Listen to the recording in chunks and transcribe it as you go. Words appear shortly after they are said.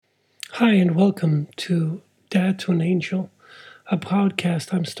Hi, and welcome to Dad to an Angel, a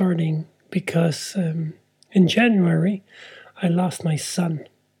podcast I'm starting because in January I lost my son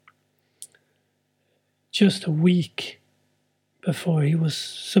just a week before he was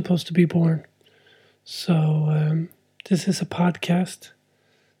supposed to be born. So, this is a podcast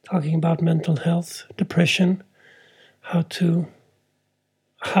talking about mental health, depression, how to,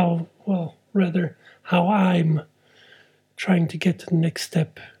 how I'm trying to get to the next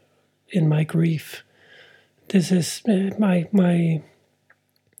step in my grief. This is my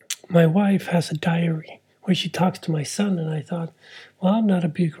wife has a diary where she talks to my son, and I thought, well, I'm not a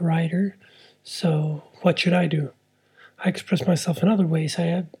big writer, so what should I do? I express myself in other ways.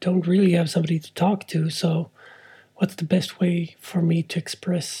 Don't really have somebody to talk to, so what's the best way for me to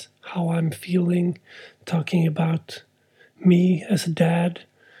express how I'm feeling, talking about me as a dad,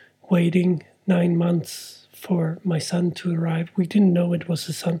 waiting 9 months for my son to arrive. We didn't know it was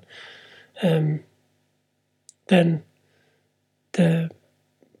a son. Then the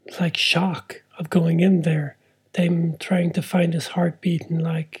shock of going in there, them trying to find his heartbeat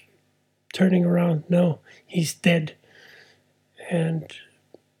and turning around, no, he's dead, and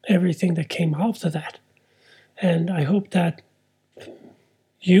everything that came after that. And I hope that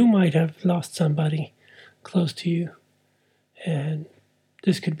you might have lost somebody close to you, and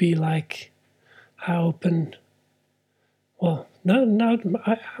this could be like how open. Well, I'm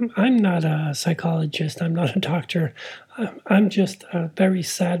not a psychologist. I'm not a doctor. I'm just a very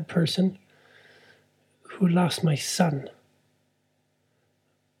sad person who lost my son.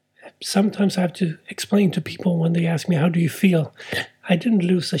 Sometimes I have to explain to people when they ask me, how do you feel? I didn't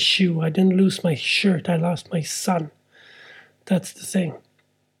lose a shoe. I didn't lose my shirt. I lost my son. That's the thing.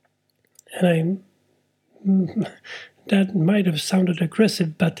 And that might have sounded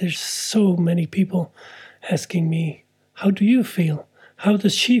aggressive, but there's so many people asking me, how do you feel? How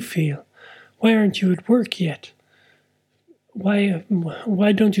does she feel? Why aren't you at work yet? Why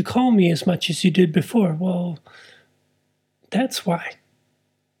don't you call me as much as you did before? Well, that's why.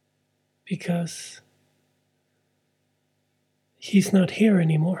 Because he's not here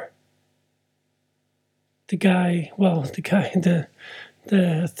anymore. The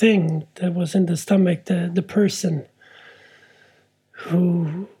thing that was in the stomach, the person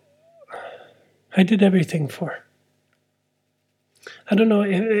who I did everything for. I don't know,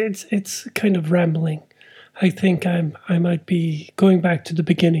 it's kind of rambling. I think I might be going back to the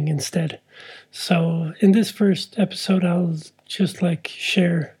beginning instead. So in this first episode, I'll just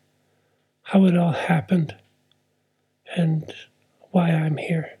share how it all happened and why I'm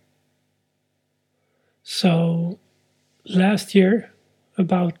here. So last year,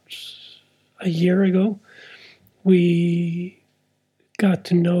 about a year ago, we got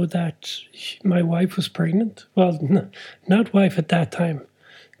to know that my wife was pregnant. Well, not wife at that time,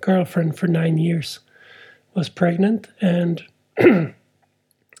 girlfriend for 9 years, was pregnant. And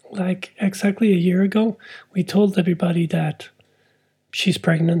exactly a year ago, we told everybody that she's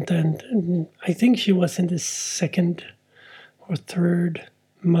pregnant. And I think she was in the second or third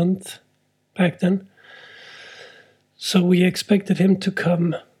month back then. So we expected him to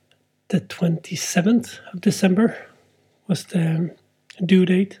come the 27th of December was the due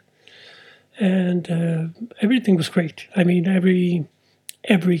date. And everything was great. I mean, every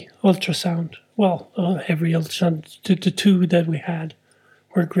ultrasound, every ultrasound, the two that we had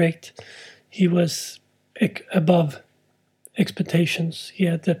were great. He was above expectations. He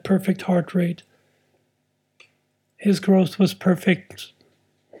had the perfect heart rate. His growth was perfect.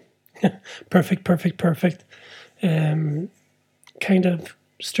 perfect. Kind of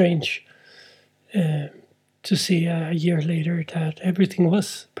strange to see a year later that everything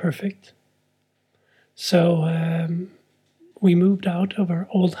was perfect. So we moved out of our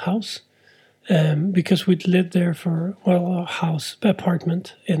old house because we'd lived there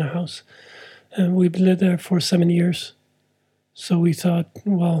apartment in a house. And we'd lived there for 7 years. So we thought,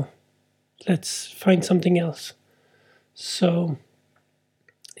 well, let's find something else. So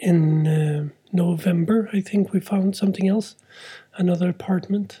in November, I think we found something else, another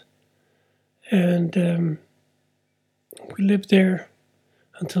apartment. And we lived there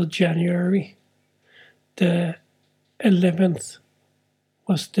until January. The 11th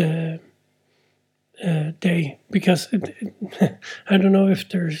was the day, because I don't know if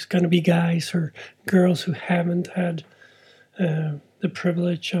there's going to be guys or girls who haven't had the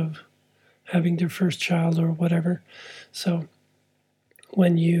privilege of having their first child or whatever. So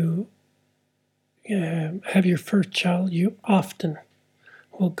when you have your first child, you often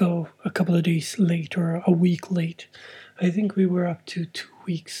will go a couple of days late or a week late. I think we were up to 2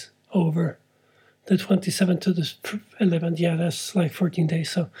 weeks over the 27th to the 11th. Yeah, that's like 14 days.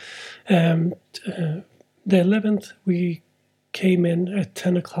 So um, the 11th, we came in at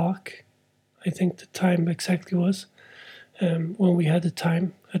 10 o'clock. I think the time exactly was when we had the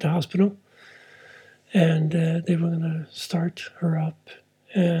time at the hospital. And they were going to start her up.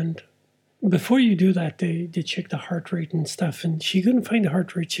 And before you do that, they check the heart rate and stuff. And she couldn't find the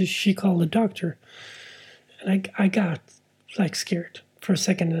heart rate. She called the doctor. And I got like scared for a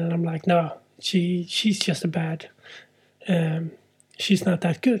second. And I'm like, no, she's just a bad. She's not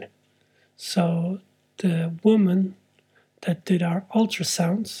that good. So the woman that did our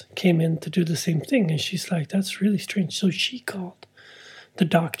ultrasounds came in to do the same thing. And she's like, that's really strange. So she called the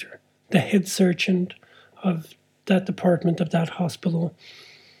doctor, the head surgeon of that department of that hospital.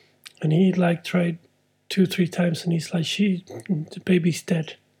 And he like tried 2-3 times and he's like, the baby's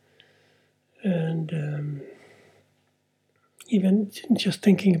dead. And even just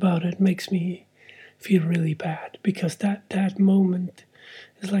thinking about it makes me feel really bad, because that moment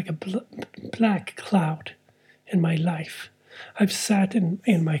is like a black cloud in my life. I've sat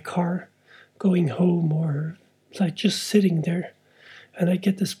in my car going home, or like just sitting there, and I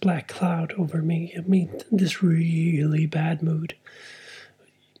get this black cloud over me. I mean, this really bad mood.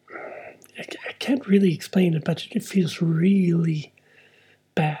 I can't really explain it, but it feels really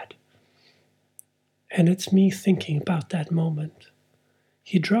bad. And it's me thinking about that moment.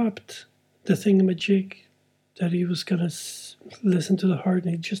 He dropped the thingamajig that he was going to listen to the heart,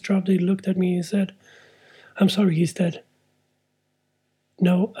 and he just dropped it. He looked at me and said, I'm sorry, he's dead.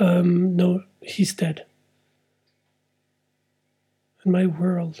 No, he's dead. And my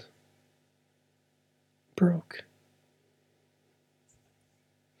world broke.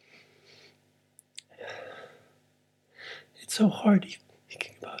 It's so hard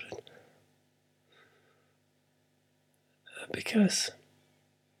thinking about it. Because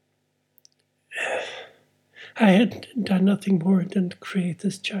I had done nothing more than create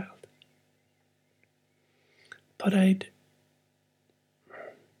this child. But I'd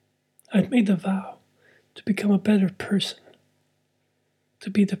made the vow to become a better person, to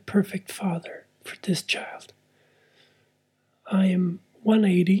be the perfect father for this child. I am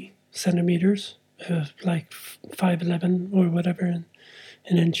 180 centimeters, like 5'11" or whatever in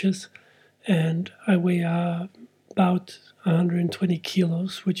inches, and I weigh about 120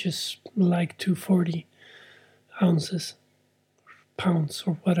 kilos, which is like 240 ounces, pounds,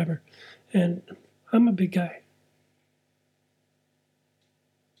 or whatever. And I'm a big guy.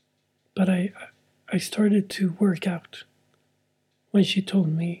 But I started to work out when she told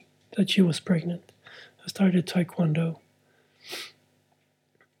me that she was pregnant. I started Taekwondo.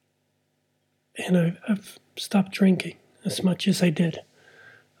 And I've stopped drinking as much as I did.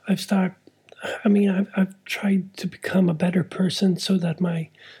 I've tried to become a better person so that my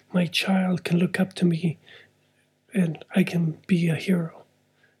child can look up to me and I can be a hero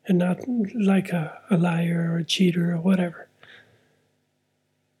and not like a liar or a cheater or whatever.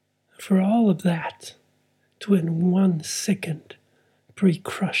 For all of that to in 1 second be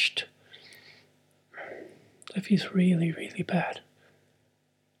crushed, that feels really, really bad.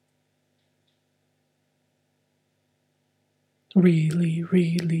 Really,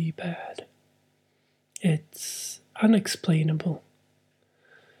 really bad. It's unexplainable.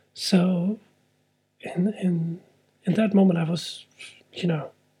 So in that moment I was,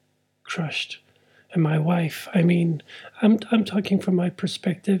 crushed. And my wife, I'm talking from my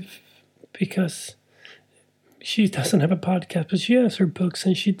perspective, because she doesn't have a podcast, but she has her books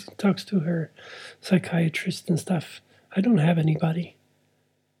and she talks to her psychiatrist and stuff. I don't have anybody.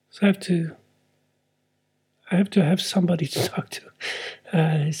 So I have to have somebody to talk to.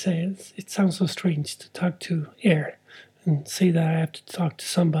 I say it sounds so strange to talk to air and say that I have to talk to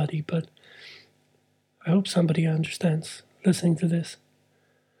somebody, but I hope somebody understands listening to this.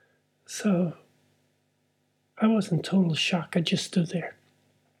 So I was in total shock. I just stood there.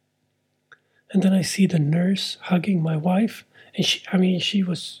 And then I see the nurse hugging my wife, and she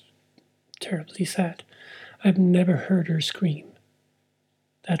was terribly sad. I've never heard her scream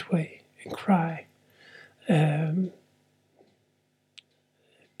that way and cry. It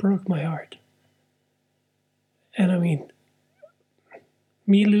broke my heart. And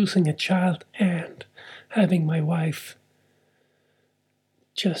me losing a child and having my wife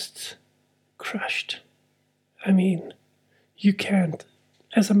just crushed. You can't.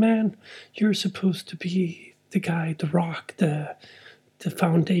 As a man, you're supposed to be the guy, the rock, the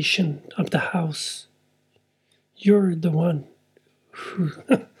foundation of the house. You're the one who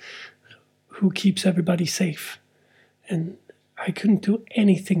who keeps everybody safe. And I couldn't do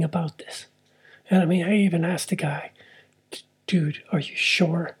anything about this. And I even asked the guy, dude, are you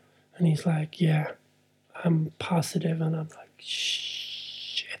sure? And he's like, yeah, I'm positive. And I'm like,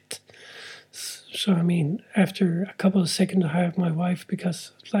 shit. So, I mean, after a couple of seconds, I hugged my wife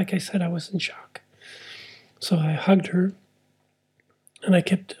because, like I said, I was in shock. So I hugged her, and I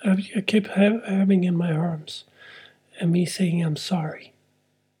kept having in my arms, and me saying, I'm sorry.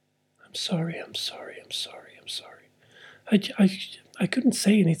 I'm sorry, I'm sorry, I'm sorry, I'm sorry. I couldn't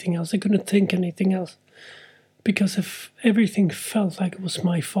say anything else. I couldn't think anything else because if everything felt like it was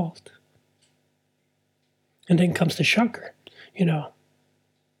my fault. And then comes the shocker, you know.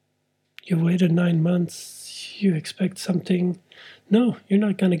 You waited 9 months, you expect something. No, you're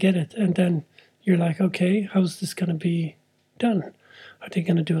not going to get it. And then you're like, okay, how's this going to be done? Are they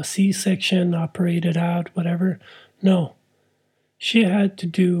going to do a C section, operate it out, whatever? No. She had to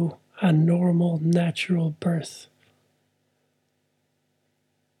do a normal, natural birth.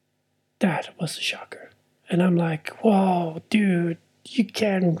 That was a shocker. And I'm like, whoa, dude, you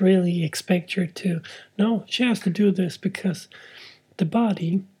can't really expect her to. No, she has to do this because the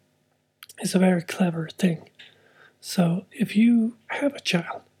body is a very clever thing. So if you have a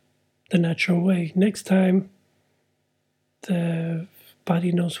child the natural way, next time the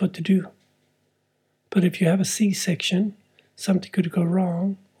body knows what to do. But if you have a C section, something could go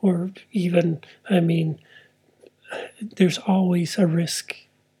wrong, or even, I mean, there's always a risk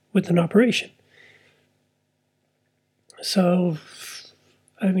with an operation. So,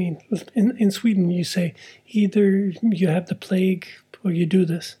 I mean, in Sweden, you say either you have the plague or you do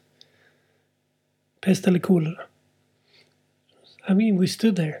this. Pest eller cholera. I mean, we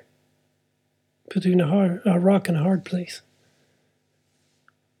stood there between a rock and a hard place.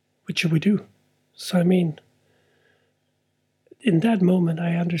 What should we do? So, I mean, in that moment,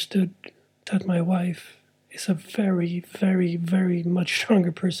 I understood that my wife is a very, very, very much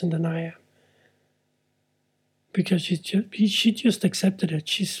stronger person than I am. Because she just accepted it.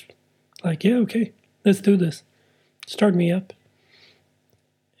 She's like, yeah, okay, let's do this. Start me up.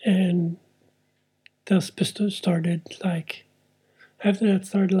 And thus started like, after that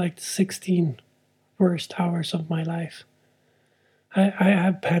started like the 16 worst hours of my life. I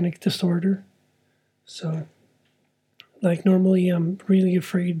have panic disorder. So, like, normally I'm really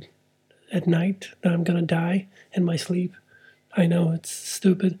afraid at night that I'm gonna die in my sleep. I know it's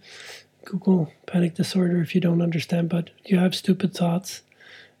stupid. Google panic disorder if you don't understand, but you have stupid thoughts.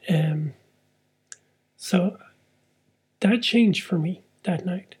 So that changed for me that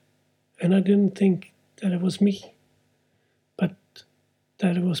night. And I didn't think that it was me, but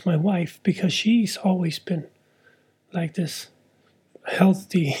that it was my wife because she's always been like this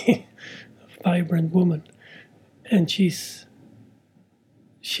healthy, vibrant woman. And she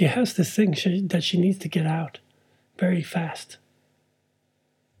has this thing that she needs to get out very fast.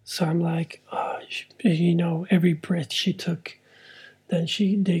 So I'm like, oh, every breath she took, then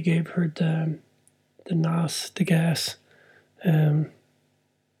they gave her the NOS, the gas,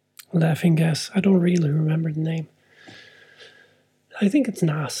 laughing gas. I don't really remember the name. I think it's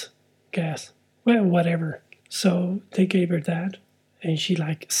NOS gas. Well, whatever. So they gave her that, and she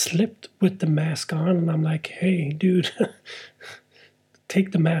like slipped with the mask on, and I'm like, hey, dude,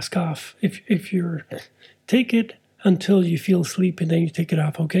 take the mask off. If you're take it until you feel sleepy, then you take it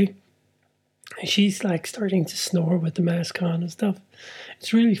off, okay? And she's like starting to snore with the mask on and stuff.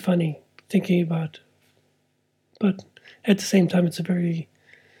 It's really funny thinking about, but at the same time, it's a very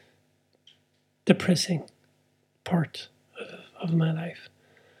depressing part of my life.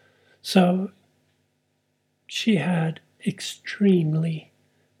 So she had extremely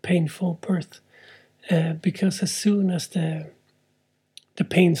painful birth because as soon as the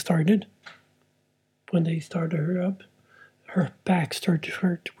pain started, when they started her up, her back started to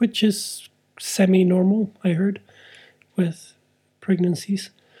hurt, which is semi-normal, I heard, with pregnancies.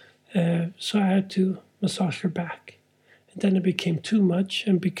 So I had to massage her back. And then it became too much,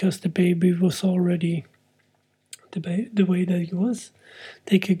 and because the baby was already the way that he was,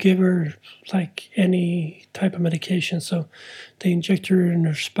 they could give her like any type of medication. So they injected her in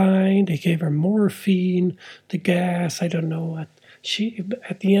her spine, they gave her morphine, the gas, I don't know what.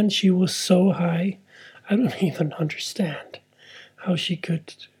 At the end, she was so high, I don't even understand how she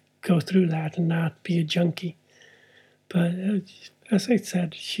could go through that and not be a junkie. But as I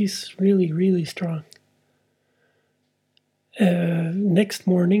said, she's really, really strong. Next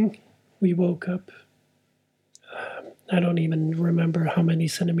morning, we woke up. I don't even remember how many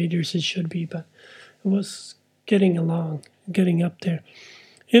centimeters it should be, but it was getting along, getting up there.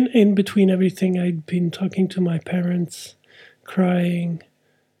 In between everything, I'd been talking to my parents, crying,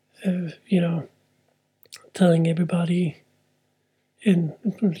 telling everybody in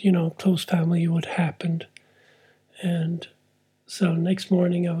close family what happened. And So next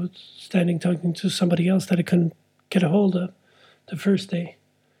morning, I was standing talking to somebody else that I couldn't get a hold of the first day.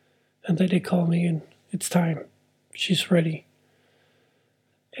 And then they call me and it's time. She's ready.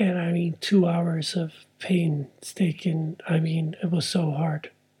 And I mean, 2 hours of painstaking. I mean, it was so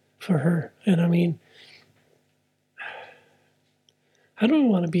hard for her. And I mean, I don't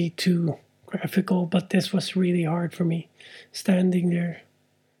want to be too graphical, but this was really hard for me. Standing there,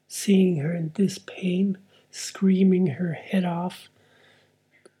 seeing her in this pain, screaming her head off.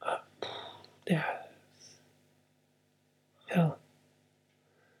 Yeah, hell.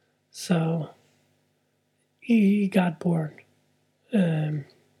 So he got born. I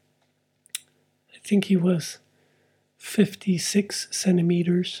think he was 56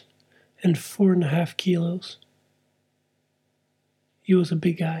 centimeters and 4.5 kilos. He was a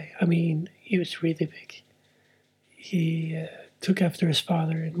big guy. I mean, he was really big. He took after his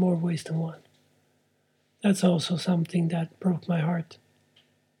father in more ways than one. That's also something that broke my heart.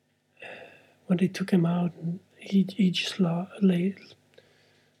 When they took him out, and he just lay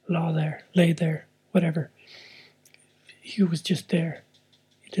there, whatever. He was just there.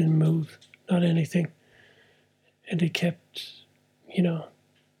 He didn't move, not anything. And they kept, you know,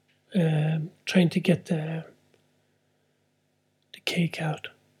 trying to get the cake out.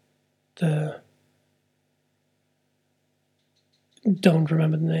 Don't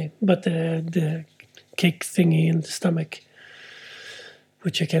remember the name, but the cake thingy in the stomach,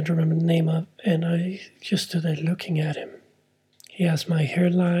 which I can't remember the name of. And I just stood there looking at him. He has my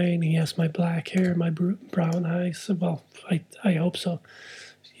hairline, he has my black hair, my brown eyes. Well, I hope so.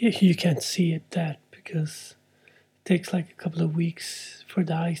 You can't see it that because it takes like a couple of weeks for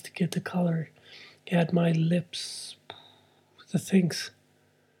the eyes to get the color. He had my lips, the things.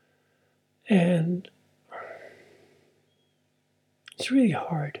 And it's really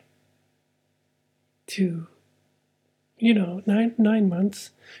hard to, 9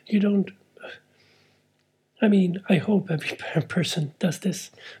 months, you don't. I mean, I hope every person does this,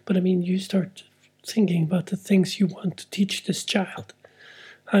 but I mean, you start thinking about the things you want to teach this child.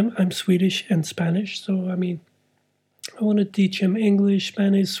 I'm Swedish and Spanish, so I mean, I want to teach him English,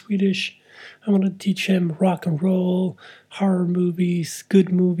 Spanish, Swedish. I want to teach him rock and roll, horror movies,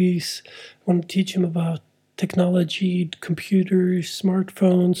 good movies. I want to teach him about technology, computers,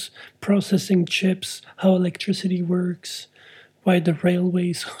 smartphones, processing chips, how electricity works, why the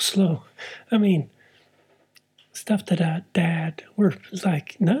railway is so slow. I mean, stuff that dad, or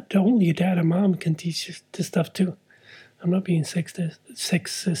like not only a dad, a mom can teach this stuff too. I'm not being sexist.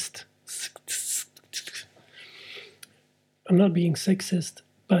 I'm not being sexist,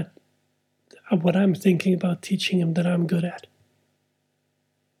 but what I'm thinking about teaching him that I'm good at.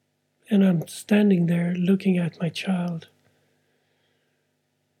 And I'm standing there looking at my child,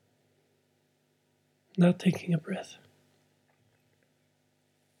 not taking a breath.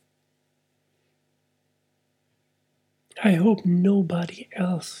 I hope nobody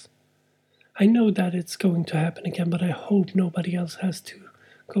else. I know that it's going to happen again, but I hope nobody else has to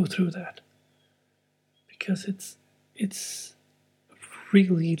go through that. Because it's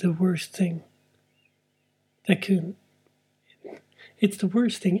really the worst thing that can. It's the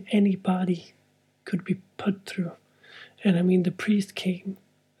worst thing anybody could be put through. And I mean, the priest came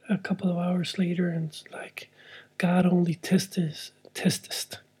a couple of hours later and it's like, God only tests.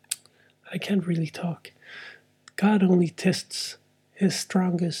 I can't really talk. God only tests his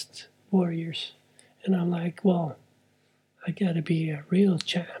strongest warriors. And I'm like, well, I gotta be a real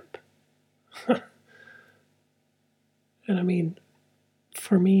champ. And I mean,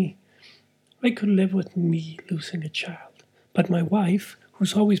 for me, I could live with me losing a child. But my wife,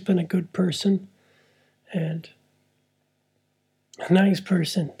 who's always been a good person and a nice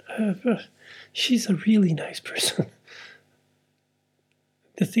person, she's a really nice person.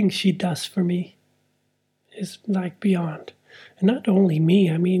 The things she does for me is like beyond. And not only me,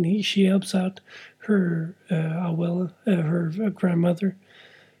 I mean, she helps out her her grandmother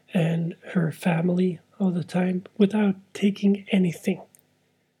and her family all the time without taking anything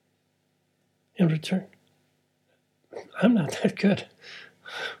in return. I'm not that good.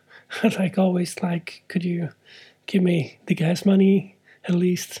 Like always, like, could you give me the gas money at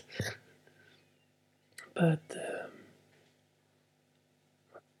least? But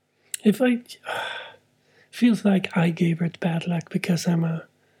if I feels like I gave her the bad luck because I'm a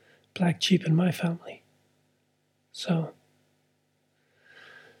black sheep in my family. So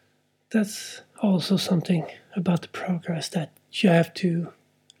that's also something about the progress that you have to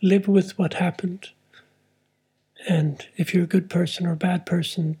live with what happened. And if you're a good person or a bad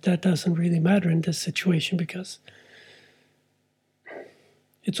person, that doesn't really matter in this situation because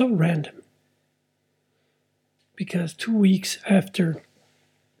it's all random. because 2 weeks after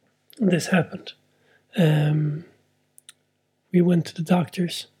this happened, um, we went to the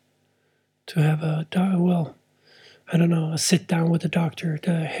doctors to have I don't know, a sit down with the doctor,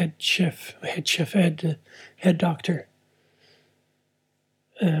 the head doctor.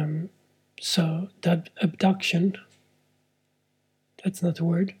 So that abduction, that's not the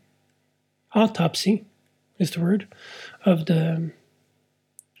word. Autopsy is the word of the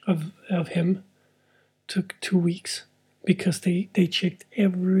of him took 2 weeks because they checked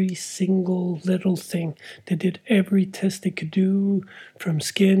every single little thing. They did every test they could do, from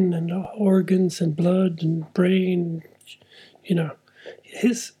skin and organs and blood and brain. You know,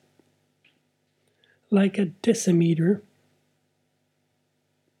 his like a decimeter,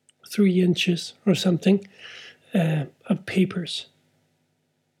 3 inches or something, of papers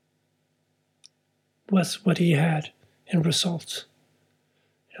was what he had in results.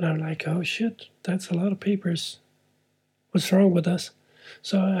 And I'm like, oh shit, that's a lot of papers. What's wrong with us?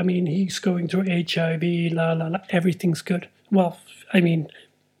 So, I mean, he's going through HIV, la la la, everything's good. Well, I mean,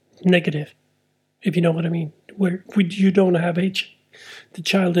 negative, if you know what I mean. Where you don't have the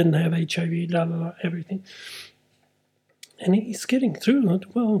child didn't have HIV, la la la, everything. And he's getting through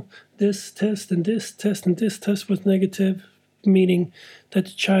it. Well, this test and this test and this test was negative, meaning that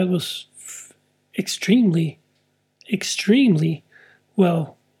the child was extremely, extremely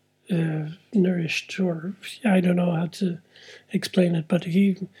well nourished, or I don't know how to explain it, but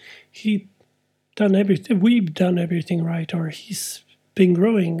he done everything. We've done everything right, or he's been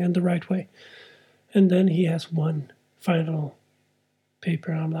growing in the right way. And then he has one final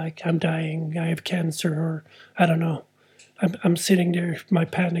paper. I'm like, I'm dying. I have cancer, or I don't know. I'm sitting there. My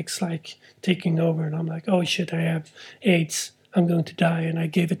panic's like taking over, and I'm like, oh shit, I have AIDS. I'm going to die, and I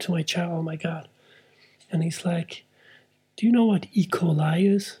gave it to my child. Oh my god. And he's like, do you know what E. coli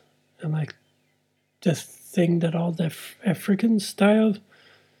is? I'm like, the thing that all the Africans die of,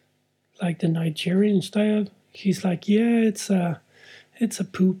 like the Nigerians die of. He's like, yeah, it's a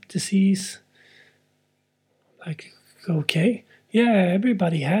poop disease. Like, okay, yeah,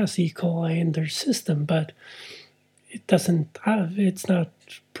 everybody has E. coli in their system, but it's not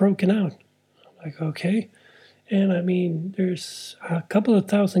broken out. I'm like, okay. And I mean, there's a couple of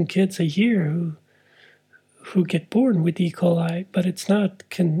thousand kids a year who get born with E. coli, but it's not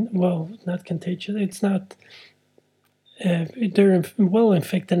not contagious. It's not. They're well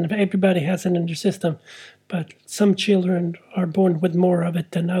infected, and everybody has it in their system. But some children are born with more of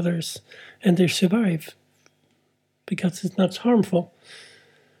it than others, and they survive because it's not harmful.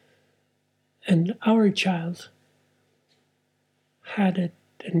 And our child had it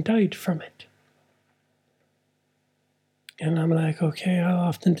and died from it. And I'm like, okay, how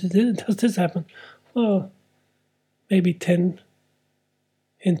often does this happen? Well, maybe 10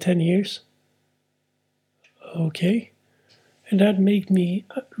 in 10 years. Okay. And that made me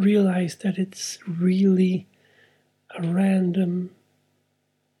realize that it's really a random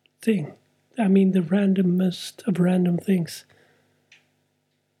thing. I mean, the randomest of random things.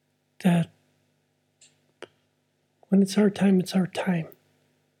 That when it's our time, it's our time.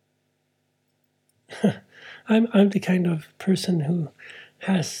 I'm the kind of person who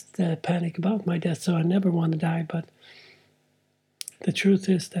has the panic about my death, so I never want to die. But the truth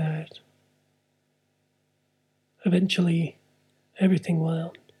is that eventually everything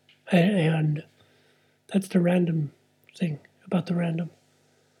will end. And that's the random thing about the random.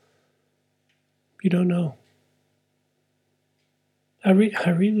 You don't know. I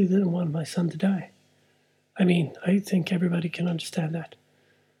really didn't want my son to die. I mean, I think everybody can understand that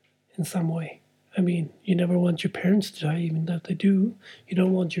in some way. I mean, you never want your parents to die, even though they do. You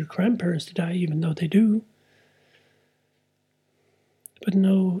don't want your grandparents to die, even though they do. But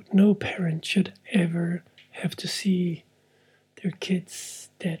no parent should ever have to see their kids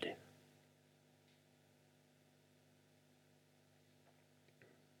dead.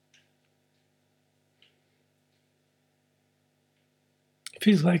 It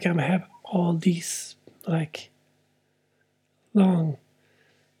feels like I have all these like long,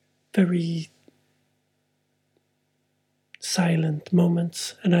 very silent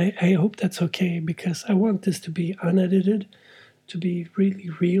moments, and I hope that's okay, because I want this to be unedited, to be really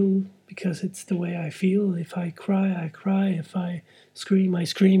real, because it's the way I feel. If I cry, I cry. If I scream, I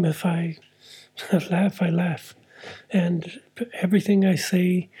scream. If I laugh, I laugh. And everything I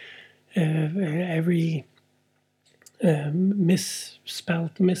say, every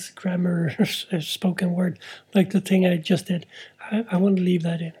misspelled, misgrammar, spoken word, like the thing I just did, I want to leave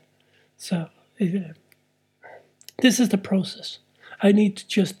that in. So this is the process. I need to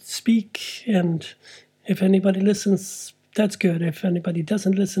just speak, and if anybody listens, that's good. If anybody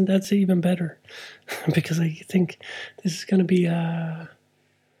doesn't listen, that's even better, because I think this is going to be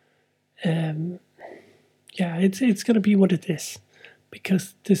yeah, it's going to be what it is,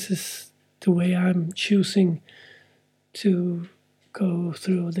 because this is the way I'm choosing to go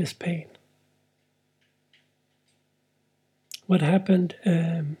through this pain. What happened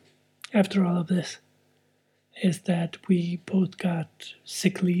after all of this is that we both got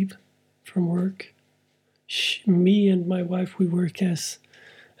sick leave from work. Me and my wife, we work as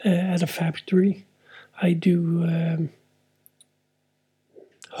at a factory. I do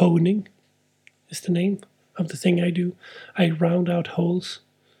honing is the name of the thing I do. I round out holes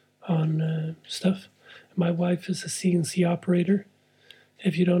on stuff. My wife is a CNC operator.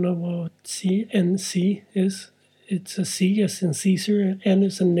 If you don't know what CNC is, it's a C as in Caesar, N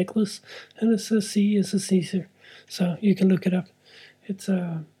as in Nicholas, and it's a C as in Caesar. So you can look it up. It's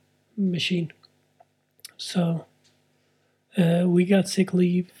a machine. So we got sick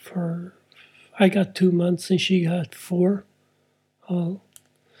leave for, I got 2 months and she got 4. All.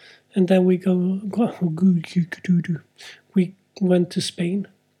 And then we we went to Spain.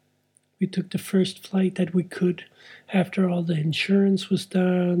 We took the first flight that we could after all the insurance was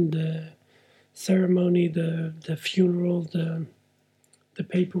done, the ceremony, the funeral, the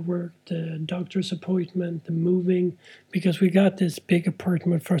paperwork, the doctor's appointment, the moving, because we got this big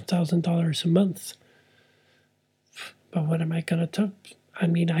apartment for $1,000 a month. But what am I gonna do? I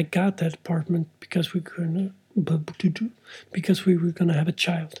mean, I got that apartment because we were gonna have a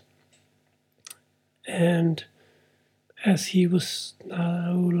child, and as he was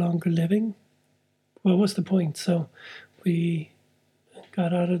no longer living, what was the point? So we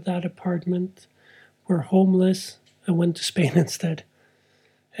got out of that apartment. We're homeless. I went to Spain instead.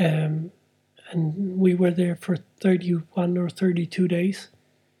 And we were there for 31 or 32 days.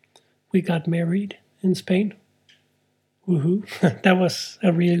 We got married in Spain. Woohoo. That was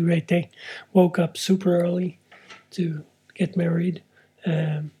a really great day. Woke up super early to get married.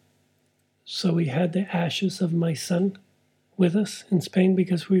 So we had the ashes of my son with us in Spain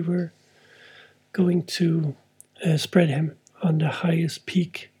because we were going to spread him on the highest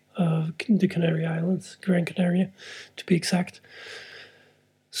peak of the Canary Islands, Gran Canaria, to be exact.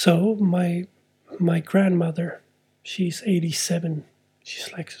 So my grandmother, she's 87.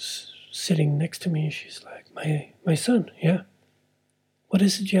 She's like sitting next to me. She's like, my son, yeah. What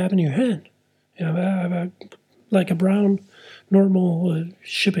is it you have in your hand? Yeah, I have like a brown, normal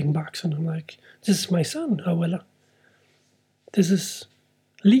shipping box, and I'm like, this is my son, abuela. This is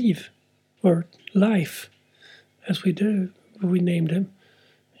leave or life, as we named him.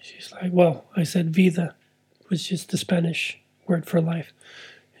 She's like, well, I said vida, which is the Spanish word for life.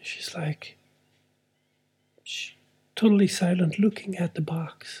 And she's like, totally silent, looking at the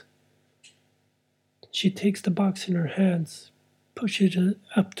box. She takes the box in her hands, pushes it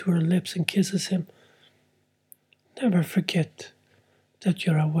up to her lips, and kisses him. Never forget that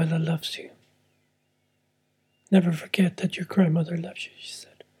your abuela loves you. Never forget that your grandmother loves you, she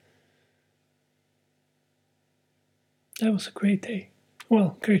said. That was a great day.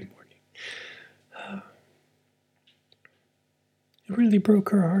 Well, great morning. It really broke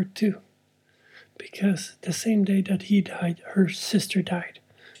her heart too, because the same day that he died, her sister died.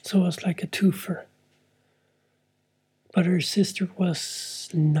 So it was like a twofer. But her sister was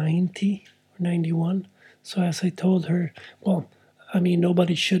 90 or 91. So as I told her, well, I mean,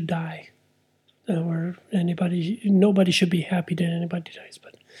 nobody should die. Or nobody should be happy that anybody dies.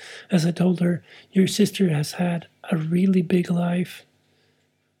 But as I told her, your sister has had a really big life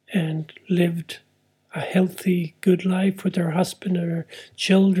and lived a healthy, good life with her husband and her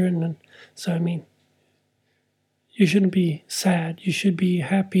children. And so, I mean, you shouldn't be sad. You should be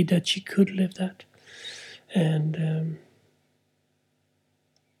happy that she could live that. And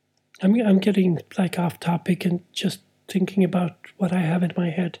I'm getting like off topic and just thinking about what I have in my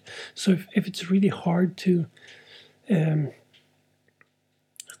head. So if it's really hard to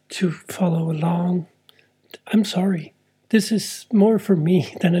follow along, I'm sorry. This is more for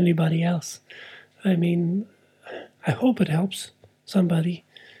me than anybody else. I mean, I hope it helps somebody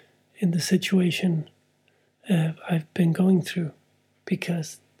in the situation I've been going through,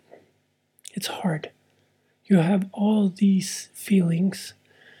 because it's hard. You have all these feelings,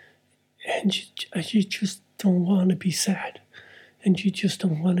 and you just don't want to be sad, and you just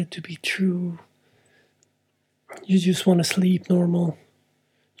don't want it to be true. You just want to sleep normal.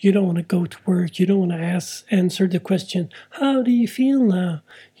 You don't want to go to work. You don't want to answer the question, how do you feel now?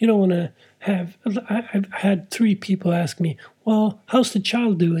 You don't want to have, I've had 3 people ask me, well, how's the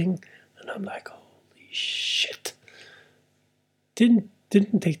child doing? And I'm like, holy shit. Didn't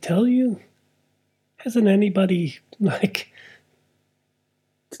they tell you? hasn't anybody like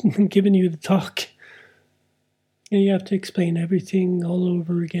given you the talk? And you have to explain everything all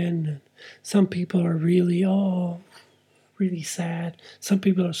over again. And some people are really, really sad. Some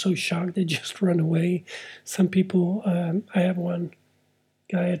people are so shocked they just run away. Some people, I have one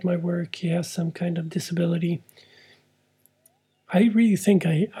guy at my work, he has some kind of disability. I really think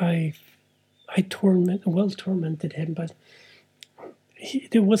I tormented him, but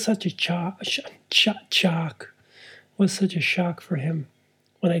it was such a shock, was such a shock for him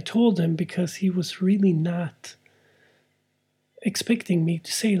when I told him, because he was really not expecting me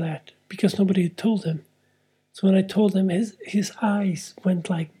to say that, because nobody had told him. So when I told him, his eyes went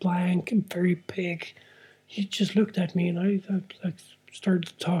like blank and very big. He just looked at me, and I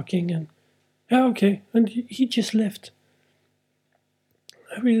started talking, and yeah, okay, and he just left.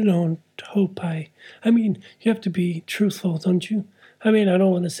 I really don't hope I mean, you have to be truthful, don't you? I mean, I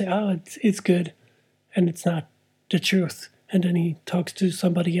don't want to say, oh, it's good, and it's not the truth. And then he talks to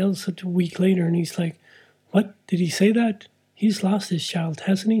somebody else a week later, and he's like, what? Did he say that? He's lost his child,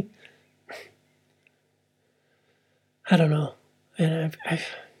 hasn't he? I don't know. And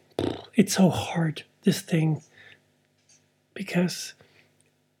it's so hard, this thing, because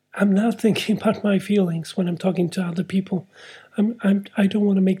I'm not thinking about my feelings when I'm talking to other people. I don't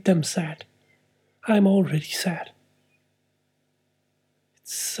want to make them sad. I'm already sad.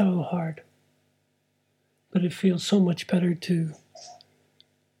 It's so hard. But it feels so much better to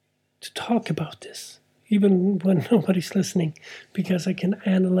talk about this, even when nobody's listening, because I can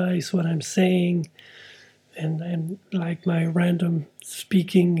analyze what I'm saying, and like my random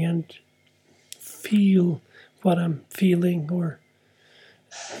speaking, and feel what I'm feeling, or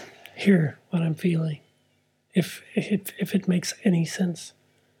hear what I'm feeling, if it makes any sense.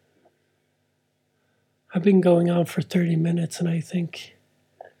 I've been going on for 30 minutes, and I think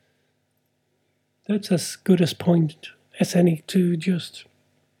that's as good as point as any to just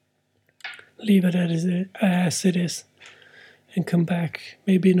leave it as it is and come back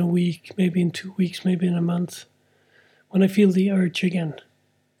maybe in a week, maybe in 2 weeks, maybe in a month, when I feel the urge again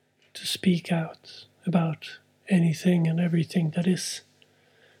to speak out about anything and everything that is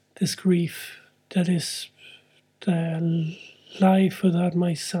this grief, that is the life without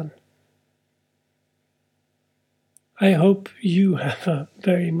my son. I hope you have a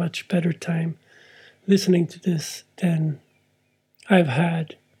very much better time listening to this than I've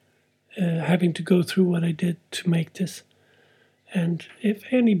had, having to go through what I did to make this. And if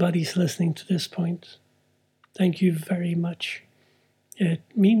anybody's listening to this point, thank you very much. It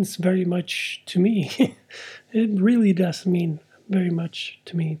means very much to me. It really does mean very much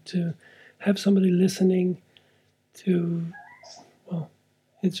to me to have somebody listening to, well,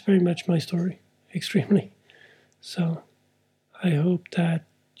 it's very much my story, extremely. So I hope that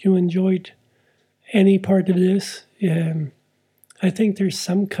you enjoyed any part of this. I think there's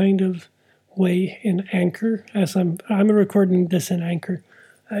some kind of way in Anchor, as I'm recording this in Anchor.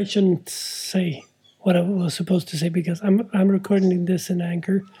 I shouldn't say what I was supposed to say, because I'm recording this in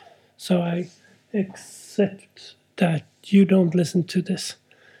Anchor, so I accept that you don't listen to this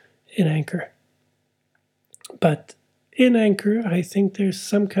in Anchor. But in Anchor, I think there's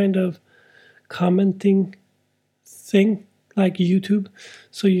some kind of commenting thing like YouTube,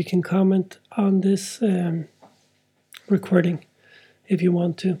 so you can comment on this recording if you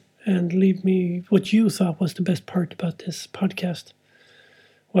want to, and leave me what you thought was the best part about this podcast.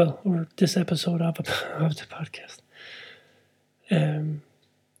 Well, or this episode of the podcast.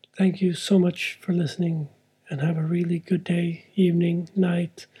 Thank you so much for listening, and have a really good day, evening,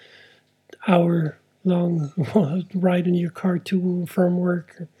 night, hour long ride in your car to from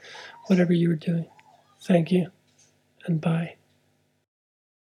work, or whatever you're doing. Thank you, and bye.